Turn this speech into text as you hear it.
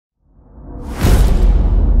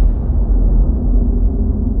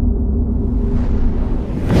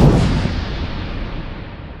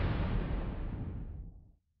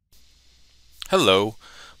Hello,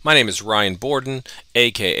 my name is Ryan Borden,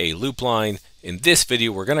 aka Loopline. In this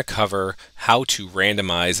video we're going to cover how to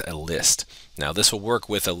randomize a list. Now this will work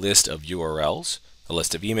with a list of URLs, a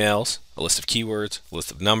list of emails, a list of keywords, a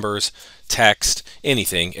list of numbers, text,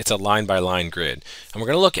 anything. It's a line-by-line grid. And we're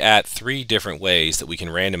going to look at 3 different ways that we can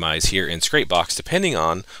randomize here in Scrapebox depending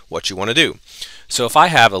on what you want to do. So if I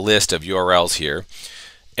have a list of URLs here,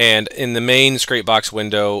 and in the main Scrapebox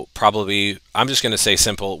window, probably, I'm just going to say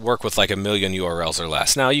simple, work with like 1 million URLs or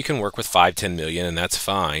less. Now you can work with 5, 10 million and that's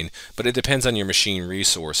fine, but it depends on your machine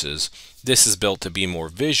resources. This is built to be more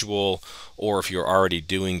visual, or if you're already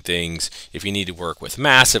doing things, if you need to work with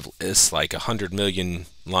massive lists like 100 million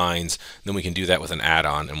lines, then we can do that with an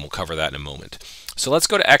add-on, and we'll cover that in a moment. So let's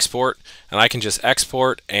go to export, and I can just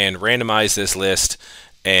export and randomize this list.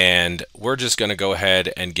 And we're just going to go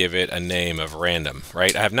ahead and give it a name of random,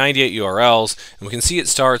 right? I have 98 URLs, and we can see it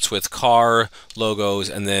starts with car, logos,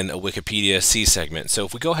 and then a Wikipedia C segment. So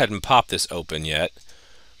if we go ahead and pop this open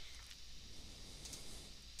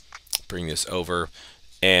bring this over,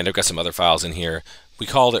 and I've got some other files in here. We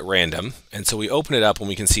called it random, and so we open it up and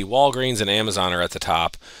we can see Walgreens and Amazon are at the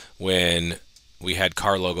top when we had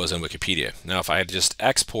car logos and Wikipedia. Now if I had just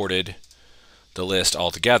exported the list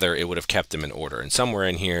altogether, it would have kept them in order. And somewhere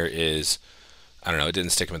in here is, I don't know, it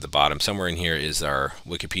didn't stick them at the bottom. Somewhere in here is our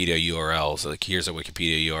Wikipedia URL. So like here's a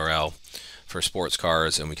Wikipedia URL for sports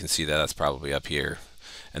cars, and we can see that that's probably up here.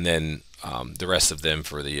 And then the rest of them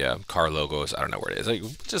for the car logos, I don't know where it is. Like,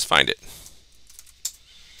 just find it.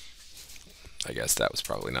 I guess that was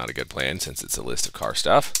probably not a good plan since it's a list of car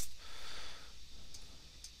stuff.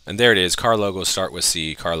 And there it is, car logos start with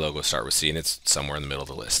C, car logos start with C, and it's somewhere in the middle of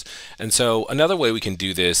the list. And so another way we can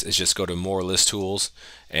do this is just go to More List Tools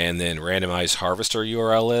and then Randomize Harvester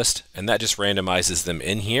URL List, and that just randomizes them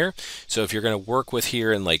in here. So if you're going to work with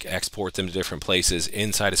here and like export them to different places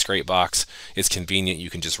inside a Scrapebox, it's convenient. You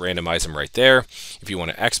can just randomize them right there. If you want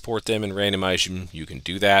to export them and randomize them, you can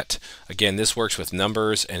do that. Again, this works with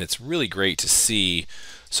numbers, and it's really great to see.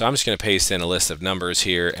 So I'm just going to paste in a list of numbers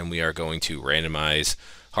here, and we are going to randomize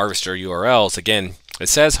harvester URLs. Again, it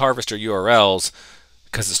says harvester URLs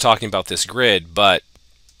because it's talking about this grid, but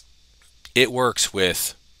it works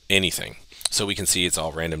with anything. So we can see it's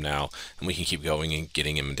all random now, and we can keep going and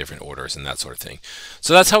getting them in different orders and that sort of thing.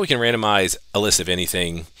 So that's how we can randomize a list of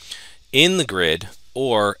anything in the grid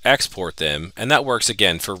or export them, and that works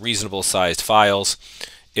again for reasonable sized files.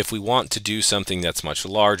 If we want to do something that's much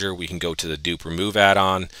larger, we can go to the dupe remove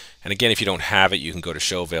add-on. And again, if you don't have it, you can go to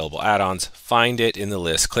show available add-ons, find it in the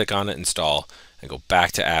list, click on it, install, and go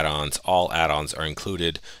back to add-ons. All add-ons are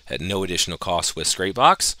included at no additional cost with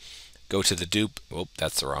Scrapebox. Go to the dupe, oh,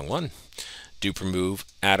 that's the wrong one. Dupe remove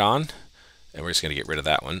add-on, and we're just going to get rid of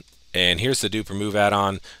that one. And here's the dupe remove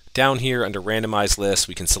add-on. Down here under randomize list,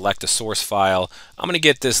 we can select a source file. I'm going to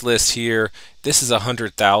get this list here. This is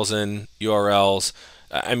 100,000 URLs.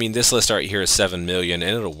 I mean, this list right here is 7 million,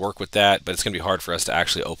 and it'll work with that, but it's going to be hard for us to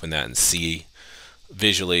actually open that and see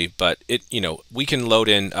visually. But it, we can load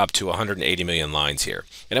in up to 180 million lines here,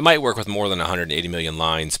 and it might work with more than 180 million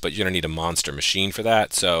lines, but you're going to need a monster machine for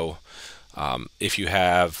that. So if you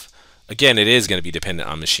have, again, it is going to be dependent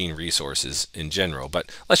on machine resources in general,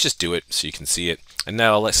 but let's just do it so you can see it. And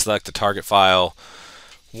now let's select the target file,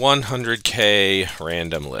 100K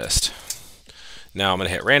random list. Now I'm going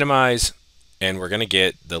to hit randomize, and we're going to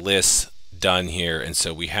get the lists done here. And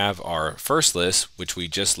so we have our first list, which we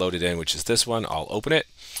just loaded in, which is this one. I'll open it.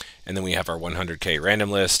 And then we have our 100K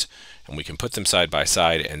random list, and we can put them side by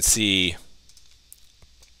side and see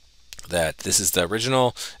that this is the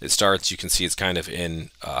original. It starts, you can see it's kind of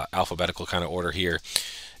in alphabetical kind of order here.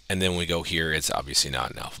 And then we go here, it's obviously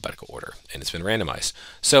not in alphabetical order, and it's been randomized.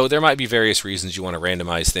 So there might be various reasons you want to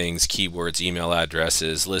randomize things: keywords, email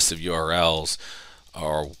addresses, lists of URLs,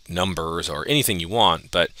 or numbers, or anything you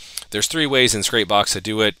want. But there's 3 ways in Scrapebox to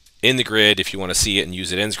do it. In the grid, if you want to see it and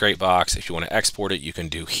use it in Scrapebox. If you want to export it, you can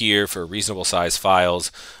do here for reasonable size files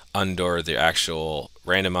under the actual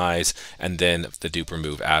randomize, and then the dupe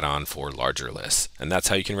remove add-on for larger lists. And that's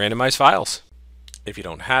how you can randomize files. If you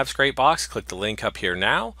don't have Scrapebox, click the link up here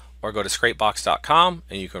now, or go to scrapebox.com,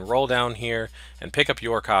 and you can roll down here and pick up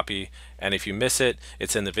your copy. And if you miss it,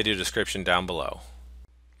 it's in the video description down below.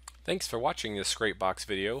 Thanks for watching this Scrapebox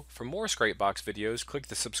video. For more Scrapebox videos, click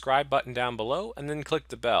the subscribe button down below and then click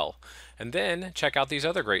the bell. And then check out these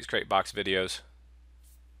other great Scrapebox videos.